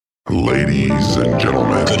Ladies and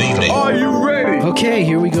gentlemen, Good evening. are you ready? Okay,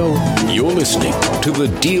 here we go. You're listening to the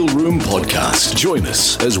Deal Room Podcast. Join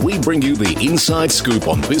us as we bring you the inside scoop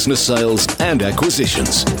on business sales and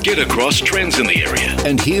acquisitions. Get across trends in the area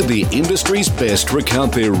and hear the industry's best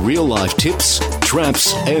recount their real-life tips,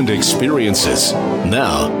 traps, and experiences.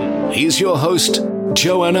 Now, here's your host,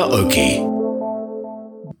 Joanna Oakey.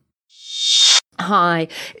 Hi,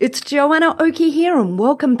 it's Joanna Oakey here and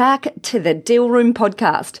welcome back to the Deal Room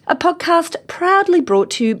Podcast, a podcast proudly brought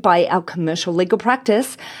to you by our commercial legal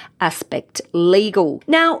practice, Aspect Legal.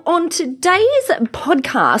 Now, on today's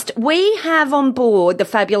podcast, we have on board the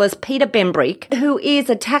fabulous Peter Bembrick, who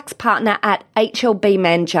is a tax partner at HLB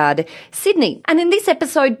Mann Judd Sydney. And in this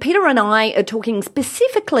episode, Peter and I are talking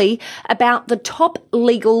specifically about the top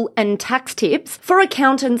legal and tax tips for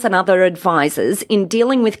accountants and other advisors in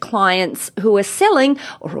dealing with clients who are selling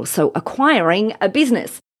or also acquiring a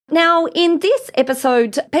business. Now, in this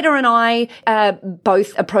episode, Peter and I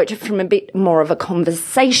both approach it from a bit more of a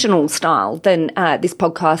conversational style than this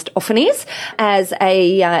podcast often is, as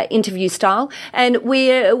a interview style. And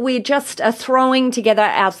we're just throwing together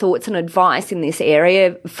our thoughts and advice in this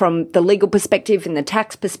area from the legal perspective and the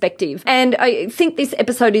tax perspective. And I think this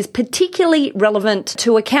episode is particularly relevant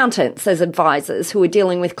to accountants as advisors who are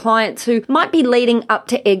dealing with clients who might be leading up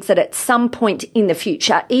to exit at some point in the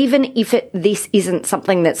future, even if this isn't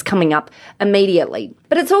something that's coming up immediately.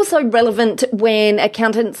 But it's also relevant when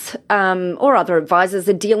accountants or other advisors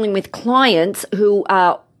are dealing with clients who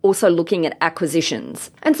are also looking at acquisitions.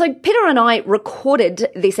 And so Peter and I recorded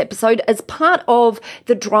this episode as part of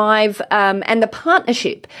the drive and the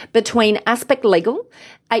partnership between Aspect Legal,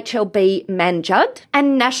 HLB Mann Judd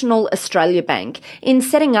and National Australia Bank in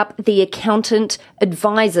setting up the Accountant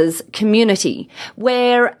Advisors Community,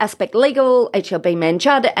 where Aspect Legal, HLB Mann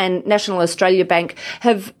Judd and National Australia Bank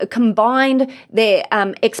have combined their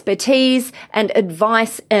expertise and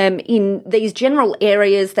advice in these general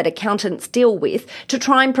areas that accountants deal with to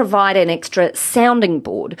try and provide an extra sounding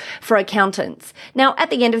board for accountants. Now, at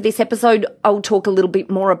the end of this episode, I'll talk a little bit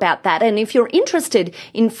more about that. And if you're interested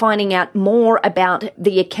in finding out more about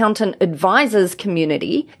the Accountant Advisors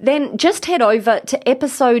Community, then just head over to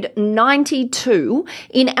episode 92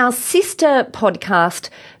 in our sister podcast,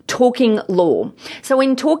 Talking Law. So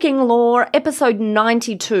in Talking Law, episode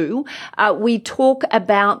 92, we talk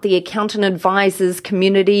about the Accountant Advisors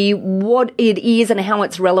Community, what it is and how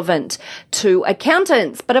it's relevant to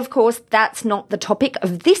accountants. But of course, that's not the topic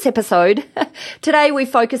of this episode. Today, we're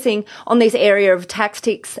focusing on this area of tax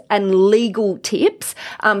tips and legal tips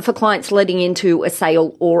for clients leading into a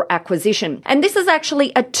sale or acquisition. And this is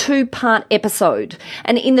actually a two-part episode.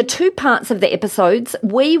 And in the two parts of the episodes,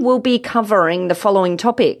 we will be covering the following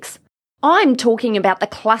topics. I'm talking about the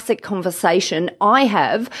classic conversation I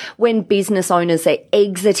have when business owners are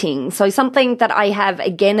exiting. So something that I have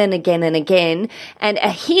again and again and again, and a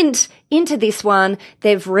hint into this one,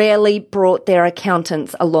 they've rarely brought their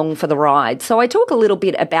accountants along for the ride. So I talk a little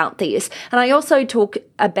bit about this, and I also talk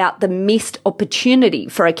about the missed opportunity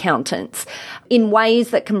for accountants in ways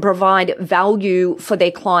that can provide value for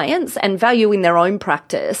their clients and value in their own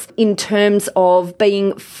practice in terms of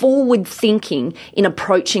being forward thinking in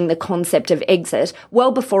approaching the concept of exit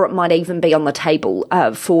well before it might even be on the table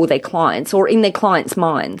for their clients or in their clients'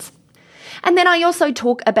 minds. And then I also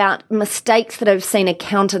talk about mistakes that I've seen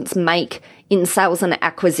accountants make in sales and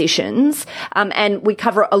acquisitions, and we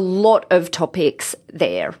cover a lot of topics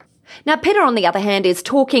there. Now, Peter, on the other hand, is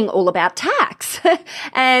talking all about tax,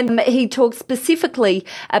 and he talks specifically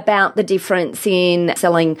about the difference in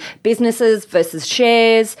selling businesses versus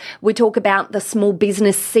shares. We talk about the small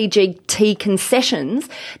business CGT concessions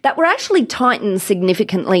that were actually tightened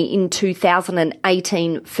significantly in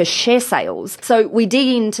 2018 for share sales. So we dig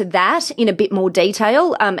into that in a bit more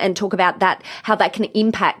detail and talk about that, how that can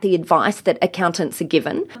impact the advice that accountants are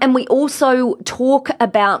given. And we also talk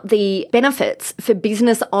about the benefits for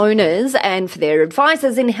business owners and for their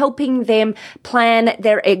advisors in helping them plan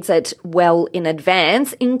their exit well in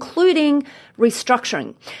advance, including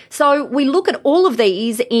restructuring. So we look at all of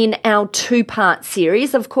these in our two-part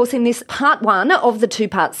series. Of course, in this part one of the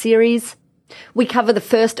two-part series, we cover the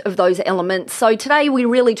first of those elements. So today we're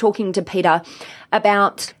really talking to Peter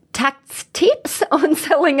about tax tips on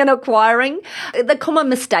selling and acquiring, the common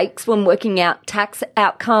mistakes when working out tax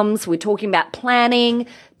outcomes. We're talking about planning,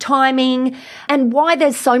 timing, and why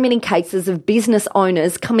there's so many cases of business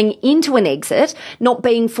owners coming into an exit not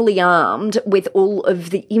being fully armed with all of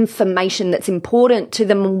the information that's important to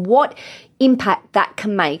them, and what impact that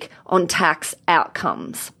can make on tax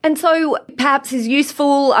outcomes. And so perhaps is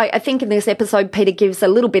useful. I think in this episode, Peter gives a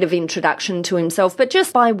little bit of introduction to himself, but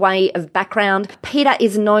just by way of background, Peter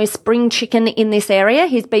is no spring chicken in this area.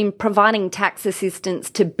 He's been providing tax assistance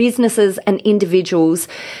to businesses and individuals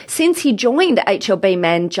since he joined HLB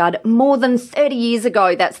Mann Judd more than 30 years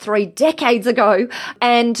ago. That's 3 decades ago,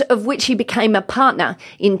 and of which he became a partner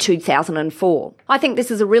in 2004. I think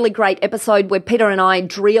this is a really great episode where Peter and I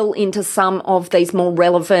drill into some of these more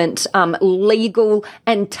relevant legal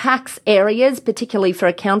and tax areas, particularly for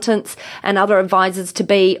accountants and other advisors to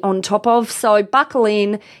be on top of. So buckle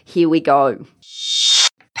in, here we go.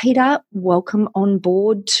 Peter, welcome on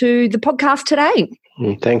board to the podcast today.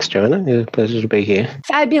 Thanks, Joanna. It's a pleasure to be here.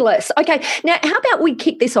 Fabulous. Okay, now how about we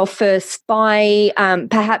kick this off first by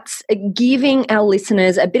perhaps giving our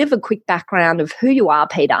listeners a bit of a quick background of who you are,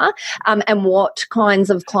 Peter, and what kinds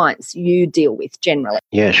of clients you deal with generally.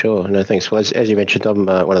 Yeah, sure. No, thanks. Well, as you mentioned, I'm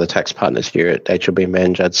one of the tax partners here at HLB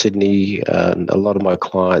Mann Judd Sydney. A lot of my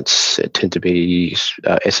clients tend to be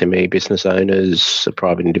SME business owners,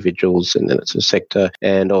 private individuals, and then it's a sector,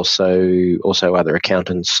 and also other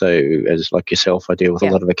accountants. So, as like yourself, I deal with a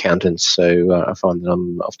lot of accountants, so I find that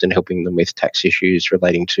I'm often helping them with tax issues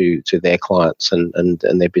relating to their clients and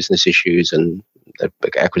their business issues and the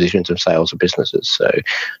acquisitions and sales of businesses. So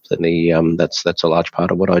certainly that's a large part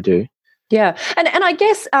of what I do. Yeah, and I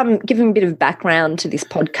guess giving a bit of background to this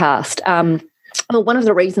podcast. Well, one of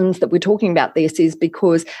the reasons that we're talking about this is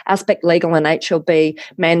because Aspect Legal and HLB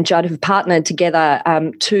Mann Judd have partnered together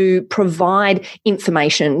to provide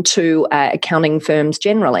information to accounting firms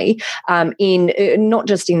generally in not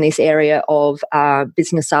just in this area of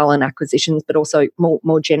business sale and acquisitions, but also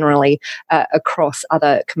more generally across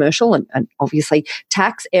other commercial and obviously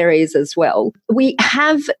tax areas as well. We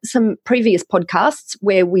have some previous podcasts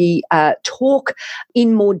where we talk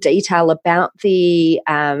in more detail about the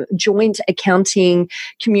joint accounting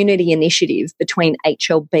community initiative between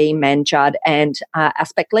HLB Mann Judd and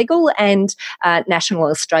Aspect Legal and National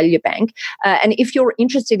Australia Bank. And if you're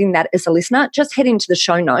interested in that as a listener, just head into the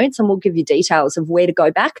show notes and we'll give you details of where to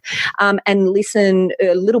go back and listen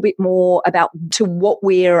a little bit more about to what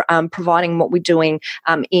we're providing, what we're doing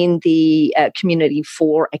in the community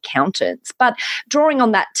for accountants. But drawing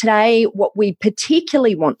on that today, what we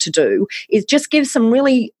particularly want to do is just give some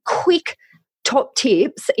really quick top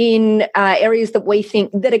tips in areas that we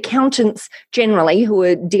think that accountants generally who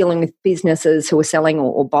are dealing with businesses who are selling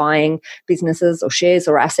or buying businesses or shares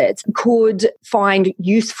or assets could find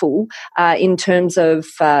useful in terms of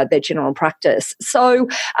their general practice. So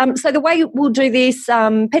the way we'll do this,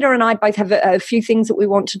 Peter and I both have a few things that we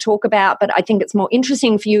want to talk about, but I think it's more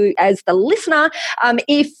interesting for you as the listener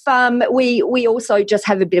if we also just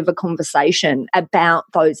have a bit of a conversation about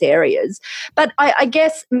those areas. But I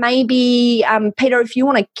guess maybe Peter, if you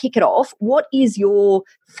want to kick it off, what is your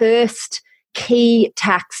first key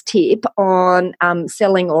tax tip on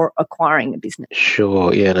selling or acquiring a business?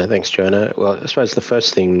 Sure. Yeah, no, thanks, Joanna. Well, I suppose the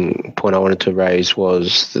first point I wanted to raise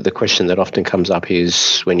was that the question that often comes up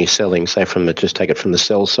is when you're selling, say just take it from the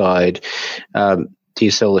sell side, do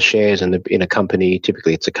you sell the shares in a company?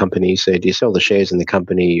 Typically, it's a company. So do you sell the shares in the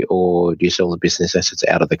company or do you sell the business assets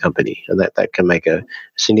out of the company? And that can make a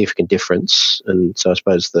significant difference. And so I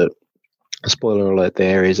suppose the spoiler alert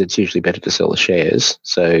there is it's usually better to sell the shares.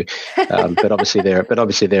 So, but obviously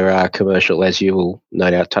there are commercial, as you will no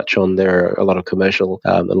doubt touch on, there are a lot of commercial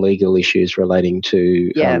and legal issues relating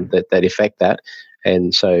to that affect that.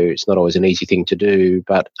 And so it's not always an easy thing to do,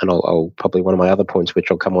 and I'll probably one of my other points,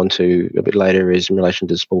 which I'll come on to a bit later, is in relation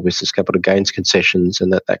to small business capital gains concessions,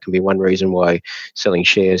 and that can be one reason why selling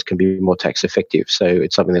shares can be more tax effective. So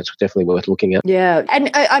it's something that's definitely worth looking at. Yeah.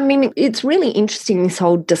 And I mean, it's really interesting, this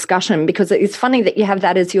whole discussion, because it's funny that you have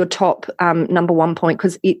that as your top number one point,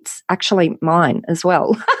 because it's actually mine as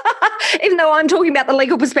well. Even though I'm talking about the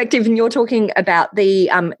legal perspective and you're talking about the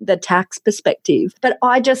tax perspective. But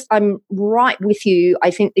I'm right with you.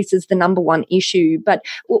 I think this is the number one issue. But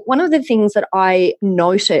one of the things that I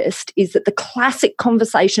noticed is that the classic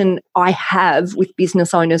conversation I have with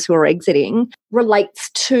business owners who are exiting relates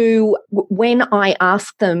to when I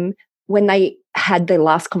ask them, when they had their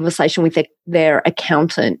last conversation with their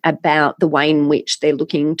accountant about the way in which they're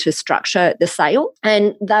looking to structure the sale.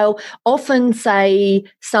 And they'll often say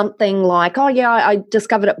something like, oh, yeah, I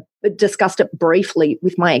discussed it briefly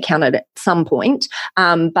with my accountant at some point,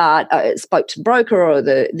 but I spoke to the broker or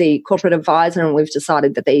the corporate advisor, and we've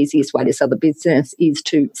decided that the easiest way to sell the business is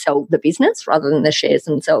to sell the business rather than the shares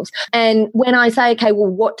themselves. And when I say, okay, well,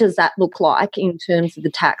 what does that look like in terms of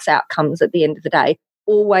the tax outcomes at the end of the day?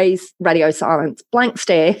 always radio silence, blank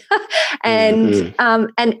stare. And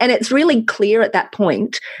it's really clear at that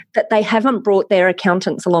point that they haven't brought their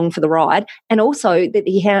accountants along for the ride, and also that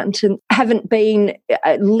the accountants haven't been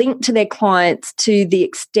linked to their clients to the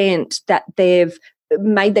extent that they've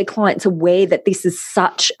made their clients aware that this is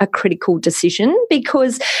such a critical decision.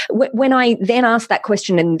 Because when I then ask that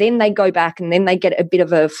question and then they go back and then they get a bit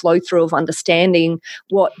of a flow through of understanding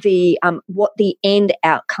what the end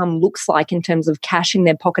outcome looks like in terms of cash in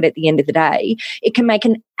their pocket at the end of the day, it can make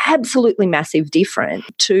an absolutely massive difference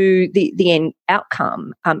to the end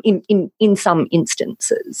outcome in some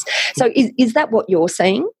instances. So is that what you're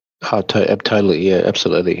seeing? Oh, totally, yeah,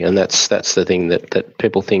 absolutely, and that's the thing that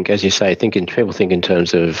people think, as you say, people think in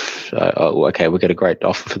terms of, okay, we get a great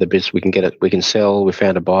offer for the business, we can get it, we can sell, we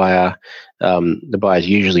found a buyer. The buyer's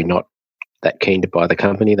usually not that keen to buy the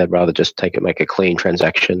company; they'd rather just make a clean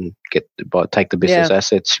transaction, take the business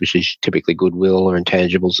assets, which is typically goodwill or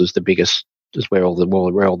intangibles, is where all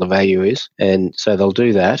the value is, and so they'll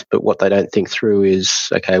do that. But what they don't think through is,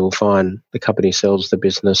 okay, well, fine, the company sells the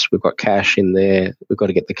business, we've got cash in there, we've got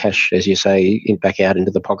to get the cash, as you say, back out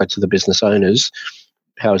into the pockets of the business owners.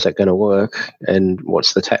 How is that going to work? And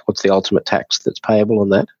what's the ultimate tax that's payable on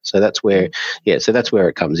that? So that's where,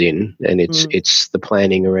 it comes in, and it's the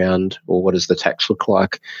planning around, well, what does the tax look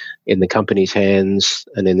like in the company's hands,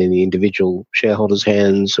 and then in the individual shareholders'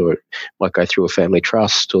 hands, or it might go through a family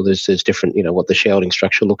trust, or there's different, what the shareholding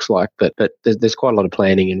structure looks like. But there's quite a lot of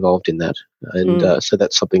planning involved in that, and so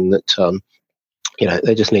that's something that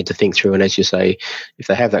they just need to think through. And as you say, if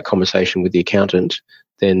they have that conversation with the accountant,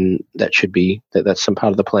 then that's some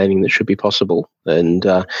part of the planning that should be possible. And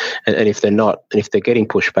if they're not, and if they're getting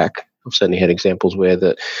pushback, I've certainly had examples where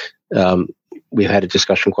we've had a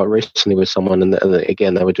discussion quite recently with someone, and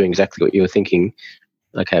again, they were doing exactly what you were thinking.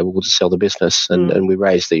 Okay, we'll just sell the business, and we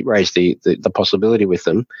raised the possibility with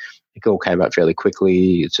them. It all came up fairly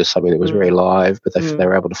quickly. It's just something that was very live, but they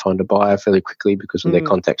were able to find a buyer fairly quickly because of their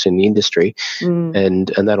contacts in the industry, and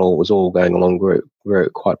that was all going along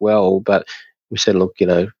quite well. But we said, look,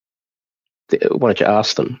 why don't you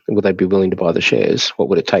ask them, would they be willing to buy the shares? What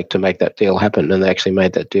would it take to make that deal happen? And they actually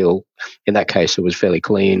made that deal. In that case, it was fairly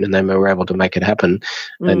clean, and they were able to make it happen.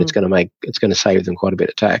 And it's going to save them quite a bit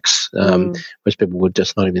of tax, which people would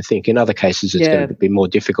just not even think. In other cases, it's going to be more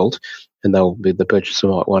difficult, and the purchaser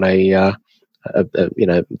might want they'll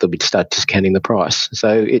be start discounting the price.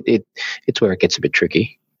 So it's where it gets a bit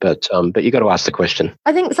tricky. But you got to ask the question.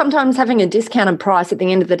 I think sometimes having a discounted price at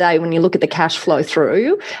the end of the day, when you look at the cash flow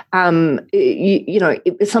through, sometimes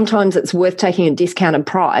it's worth taking a discounted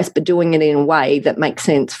price, but doing it in a way that makes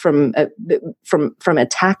sense from a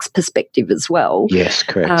tax perspective as well. Yes,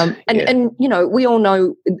 correct. And we all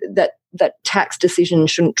know that tax decisions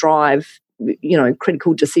shouldn't drive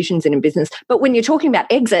critical decisions in a business. But when you're talking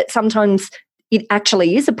about exit, sometimes it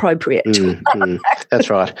actually is appropriate. That's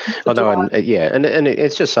right. And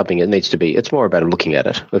it's just something that needs to be. It's more about looking at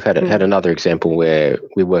it. We've had another example where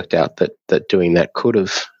we worked out that doing that could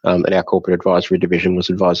have, and our corporate advisory division was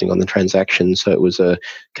advising on the transaction. So it was a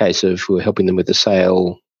case of we were helping them with the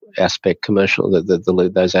sale aspect, commercial,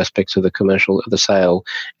 those aspects of the commercial of the sale,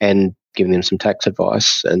 and giving them some tax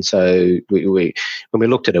advice. And so we when we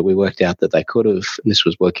looked at it, we worked out that they could have, and this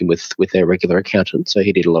was working with their regular accountant, so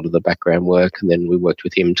he did a lot of the background work, and then we worked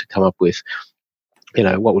with him to come up with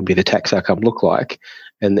what would be the tax outcome look like.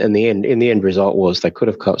 And the end result was they could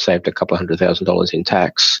have saved a couple of $100,000 in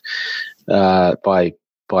tax by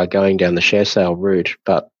going down the share sale route,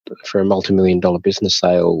 but for a multi-million-dollar business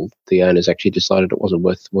sale, the owners actually decided it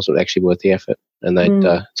wasn't actually worth the effort, and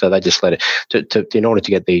so they just let it. In order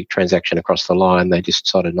to get the transaction across the line, they just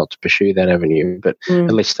decided not to pursue that avenue. But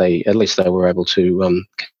at least they were able to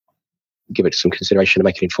give it some consideration to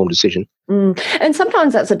make an informed decision. And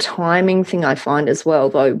sometimes that's a timing thing, I find as well,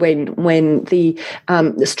 though, when the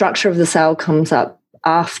structure of the sale comes up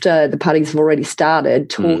after the parties have already started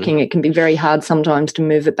talking, it can be very hard sometimes to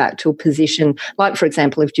move it back to a position. Like, for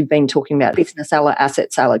example, if you've been talking about business sale or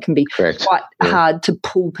asset sale, it can be quite hard to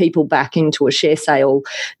pull people back into a share sale,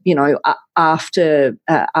 after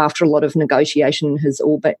a lot of negotiation has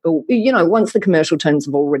all been, once the commercial terms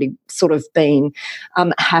have already sort of been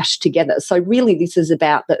hashed together. So really this is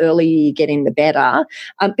about the earlier you get in, the better,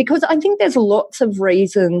 because I think there's lots of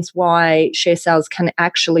reasons why share sales can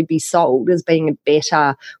actually be sold as being a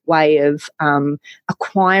better way of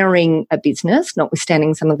acquiring a business,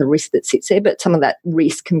 notwithstanding some of the risk that sits there, but some of that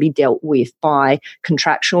risk can be dealt with by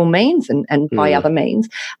contractual means and by other means.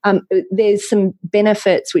 There's some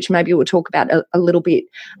benefits which maybe we'll talk talk about a little bit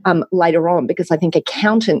later on, because I think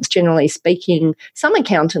accountants, generally speaking, some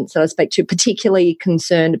accountants that I speak to, particularly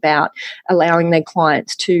concerned about allowing their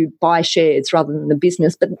clients to buy shares rather than the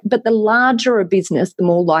business. But the larger a business, the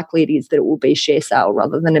more likely it is that it will be a share sale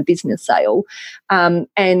rather than a business sale. And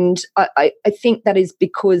I think that is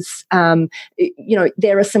because,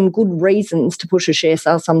 there are some good reasons to push a share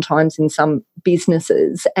sale sometimes in some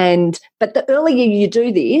businesses. But the earlier you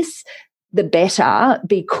do this, the better,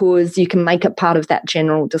 because you can make it part of that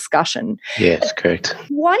general discussion. Yes, correct.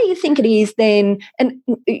 Why do you think it is then? And,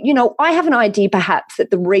 I have an idea perhaps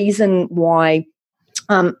that the reason why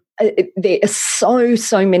there are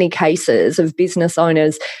so many cases of business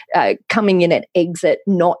owners coming in at exit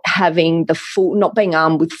not being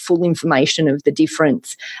armed with full information of the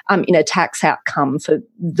difference in a tax outcome for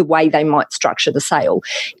the way they might structure the sale,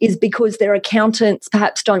 is because their accountants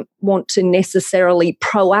perhaps don't want to necessarily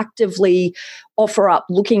proactively offer up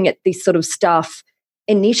looking at this sort of stuff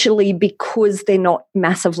initially, because they're not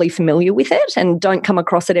massively familiar with it and don't come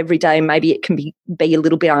across it every day. Maybe it can be a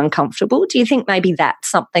little bit uncomfortable. Do you think maybe that's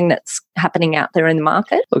something that's happening out there in the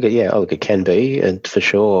market? Look, it can be, and for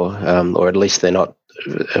sure, or at least they're not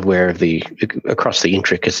aware of across the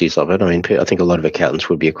intricacies of it. I mean, I think a lot of accountants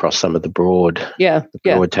would be across some of the broad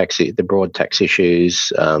tax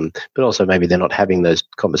issues, but also maybe they're not having those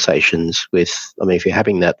conversations with. I mean, if you're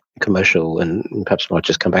having that commercial, and perhaps I might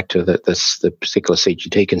just come back to the particular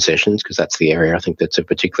CGT concessions, because that's the area I think that's of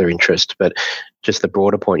particular interest. But just the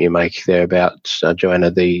broader point you make there about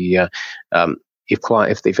Joanna,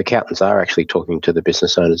 if accountants are actually talking to the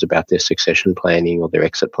business owners about their succession planning or their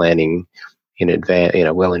exit planning in advance,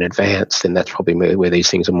 well in advance, then that's probably where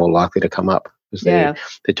these things are more likely to come up. Because they're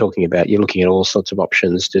talking about, you're looking at all sorts of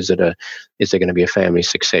options. Is there going to be a family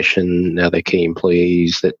succession? Are there key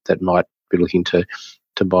employees that might be looking to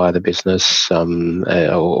buy the business,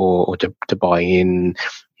 or to buy in,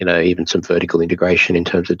 even some vertical integration in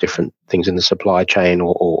terms of different things in the supply chain,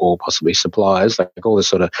 or possibly suppliers, like all this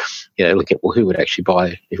sort of, looking at, well, who would actually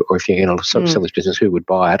buy, or if you're going to sell this business, who would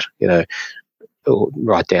buy it, all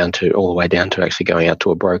the way down to actually going out to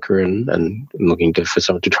a broker and looking for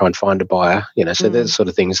someone to try and find a buyer, so there's sort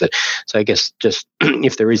of things that, so I guess just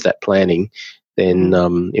if there is that planning, then,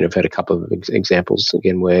 I've had a couple of examples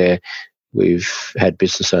again where we've had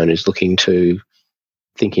business owners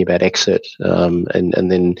thinking about exit, and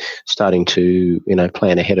then starting to,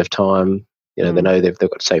 plan ahead of time. They know they've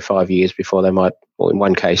got, say, 5 years before they might, or in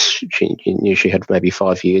one case, she knew she had maybe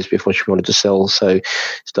 5 years before she wanted to sell. So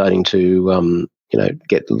starting to,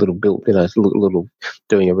 get a little built, little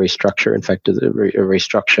doing a restructure. In fact, a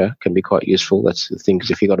restructure can be quite useful. That's the thing,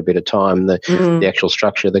 because if you've got a bit of time, the actual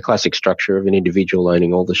structure, the classic structure of an individual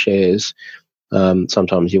owning all the shares,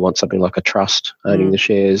 sometimes you want something like a trust owning the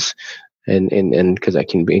shares. And because that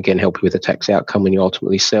can again help you with the tax outcome when you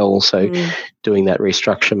ultimately sell. So doing that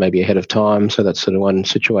restructure maybe ahead of time. So that's sort of one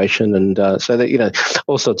situation. And so that,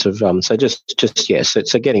 all sorts of, so just yes.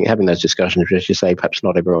 So having those discussions, as you say, perhaps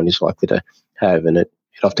not everyone is likely to have, and it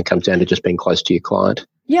often comes down to just being close to your client.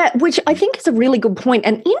 Yeah, which I think is a really good point.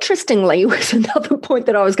 And interestingly, was another point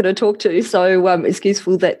that I was going to talk to. So it's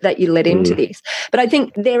useful that you led into this. But I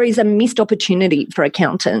think there is a missed opportunity for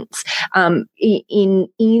accountants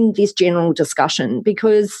in this general discussion,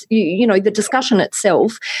 because, the discussion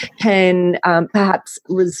itself can perhaps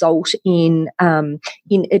result in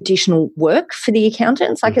additional work for the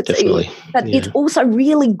accountants. It's also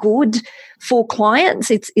really good for clients.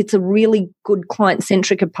 It's a really good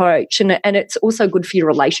client-centric approach, and it's also good for your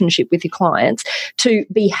relationship with your clients to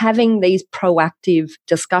be having these proactive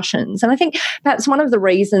discussions. And I think perhaps one of the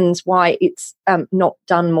reasons why it's not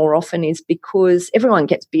done more often is because everyone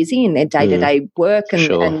gets busy in their day-to-day work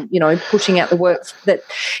and pushing out the work that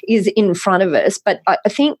is in front of us. But I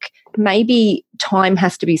think maybe time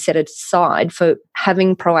has to be set aside for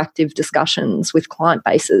having proactive discussions with client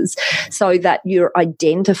bases, so that you're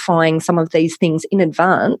identifying some of these things in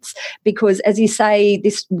advance. Because, as you say,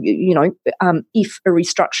 this, if a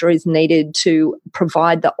restructure is needed to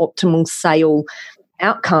provide the optimal sale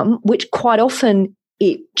outcome, which quite often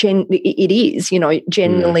it is,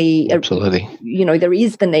 generally, absolutely, there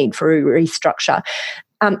is the need for a restructure.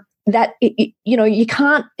 That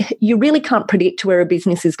you really can't predict where a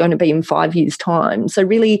business is going to be in 5 years' time. So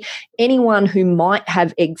really, anyone who might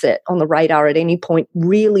have exit on the radar at any point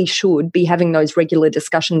really should be having those regular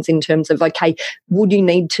discussions in terms of, okay,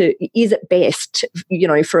 is it best,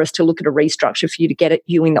 for us to look at a restructure for you to get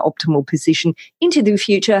you in the optimal position into the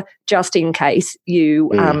future just in case you,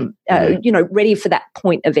 ready for that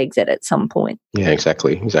point of exit at some point. Yeah,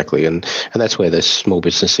 exactly. And that's where the small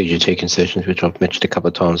business CGT concessions, which I've mentioned a couple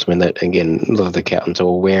of times, I mean, that, again, a lot of the accountants are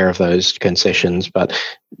aware of those concessions, but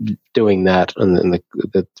doing that, and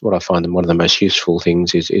what I find one of the most useful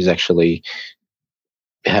things is actually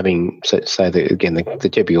having, say that, again, the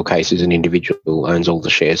typical case is an individual owns all the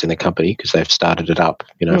shares in the company because they've started it up,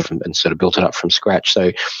 and sort of built it up from scratch.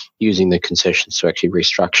 So using the concessions to actually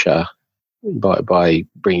restructure by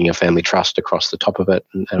bringing a family trust across the top of it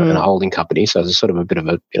and a holding company. So there's sort of a bit of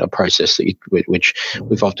a process which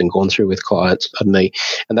we've often gone through with clients, pardon me,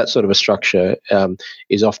 and that sort of a structure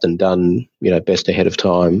is often done, best ahead of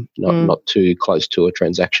time, not too close to a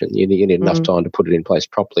transaction. You need enough time to put it in place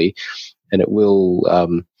properly, and it will.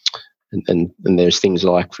 And there's things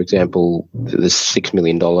like, for example, the $6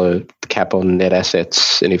 million cap on net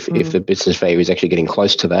assets, and if the business value is actually getting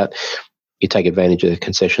close to that, you take advantage of the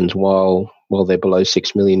concessions while they're below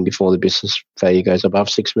 6 million before the business value goes above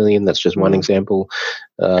 6 million. That's just one example.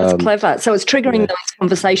 That's clever. So it's triggering those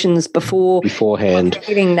conversations beforehand.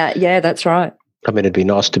 Hitting that. Yeah, that's right. I mean, it'd be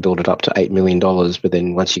nice to build it up to $8 million, but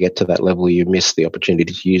then once you get to that level, you miss the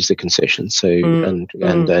opportunity to use the concessions. So, and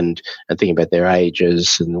thinking about their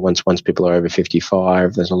ages, and once people are over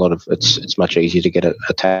 55, there's a lot of, it's much easier to get a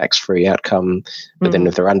tax-free outcome. But then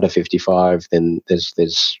if they're under 55, then there's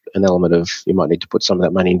an element of, you might need to put some of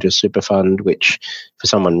that money into a super fund, which for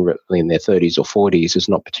someone in their 30s or 40s is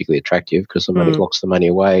not particularly attractive because the money locks the money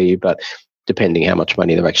away. But depending how much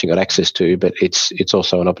money they've actually got access to, but it's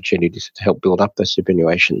also an opportunity to help build up their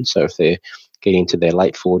superannuation. So if they're getting to their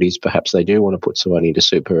late 40s, perhaps they do want to put some money into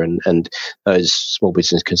super, and those small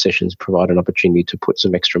business concessions provide an opportunity to put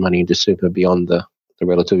some extra money into super beyond the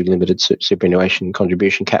relatively limited superannuation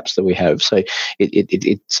contribution caps that we have. So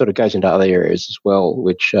it sort of goes into other areas as well,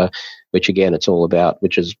 which again, it's all about,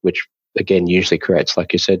 which again usually creates,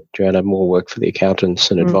 like you said, Joanna, more work for the accountants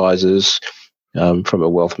and advisors, from a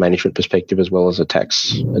wealth management perspective as well as a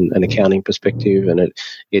tax and accounting perspective, and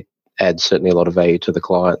it adds certainly a lot of value to the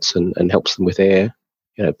clients and helps them with their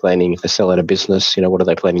planning. If they sell out a business, what are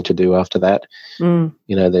they planning to do after that?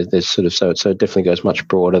 There's sort of, so it definitely goes much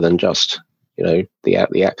broader than just the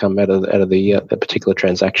outcome out of the particular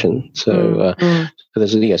transaction. So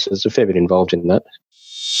there's a fair bit involved in that.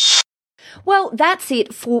 Well, that's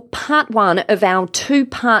it for part one of our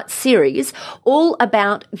two-part series, all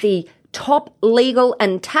about the top legal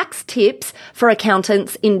and tax tips for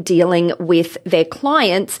accountants in dealing with their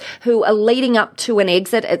clients who are leading up to an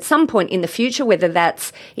exit at some point in the future, whether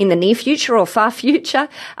that's in the near future or far future,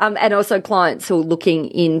 and also clients who are looking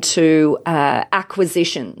into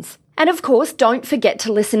acquisitions. And of course, don't forget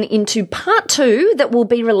to listen into part two that will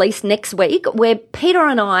be released next week, where Peter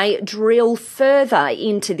and I drill further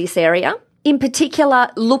into this area. In particular,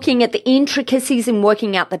 looking at the intricacies in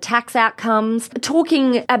working out the tax outcomes,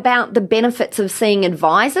 talking about the benefits of seeing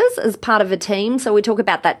advisors as part of a team. So we talk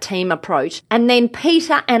about that team approach. And then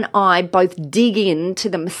Peter and I both dig into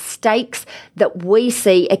the mistakes that we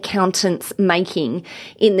see accountants making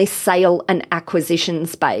in this sale and acquisition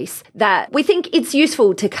space that we think it's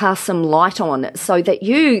useful to cast some light on so that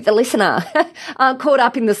you, the listener, aren't caught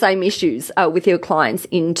up in the same issues with your clients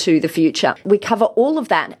into the future. We cover all of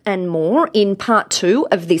that and more in part two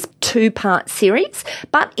of this two-part series.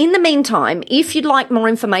 But in the meantime, if you'd like more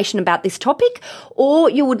information about this topic, or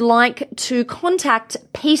you would like to contact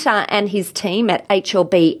Peter and his team at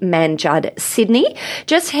HLB Mann Judd Sydney,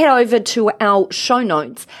 just head over to our show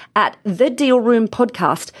notes at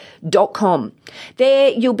thedealroompodcast.com.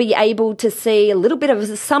 There you'll be able to see a little bit of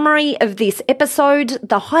a summary of this episode,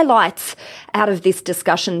 the highlights out of this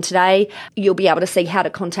discussion today. You'll be able to see how to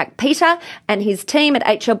contact Peter and his team at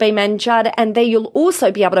HLB Mann Judd, and there you'll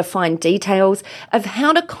also be able to find details of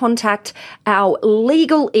how to contact our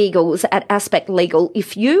legal eagles at Aspect Legal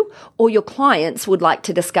if you or your clients would like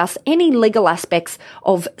to discuss any legal aspects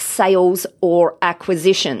of sales or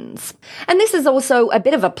acquisitions. And this is also a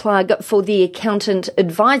bit of a plug for the accountant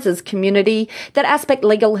advisors community that Aspect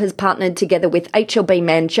Legal has partnered together with HLB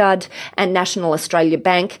Mann Judd and National Australia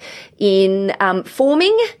Bank in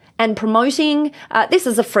forming and promoting. This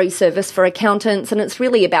is a free service for accountants, and it's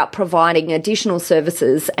really about providing additional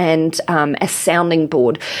services and a sounding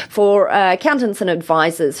board for accountants and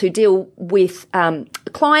advisors who deal with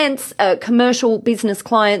clients, commercial business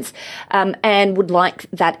clients, and would like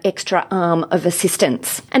that extra arm of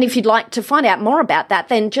assistance. And if you'd like to find out more about that,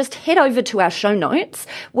 then just head over to our show notes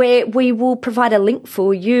where we will provide a link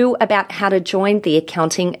for you about how to join the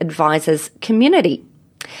accounting advisors community.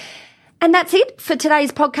 And that's it for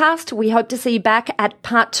today's podcast. We hope to see you back at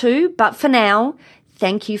part two. But for now,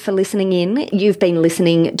 Thank you for listening in. You've been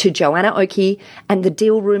listening to Joanna Oakey and the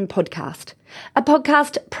Deal Room Podcast, a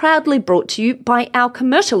podcast proudly brought to you by our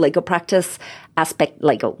commercial legal practice, Aspect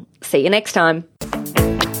Legal. See you next time.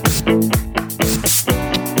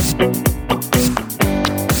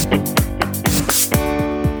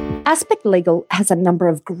 Aspect Legal has a number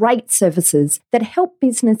of great services that help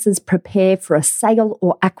businesses prepare for a sale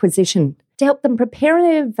or acquisition, to help them prepare in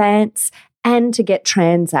advance and to get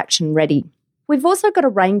transaction ready. We've also got a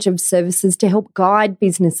range of services to help guide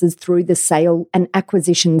businesses through the sale and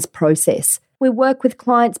acquisitions process. We work with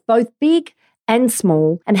clients both big and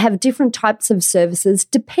small and have different types of services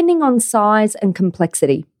depending on size and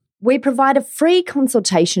complexity. We provide a free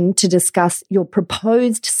consultation to discuss your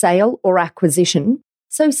proposed sale or acquisition.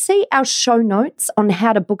 So see our show notes on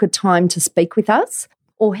how to book a time to speak with us,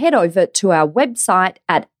 or head over to our website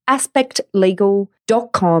at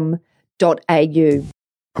aspectlegal.com.au.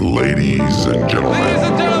 Ladies and gentlemen.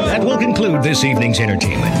 That will conclude this evening's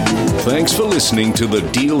entertainment. Thanks for listening to the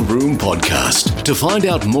Deal Room Podcast. To find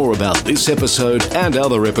out more about this episode and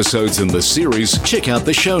other episodes in the series, check out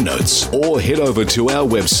the show notes or head over to our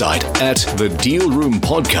website at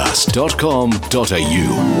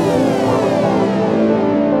thedealroompodcast.com.au.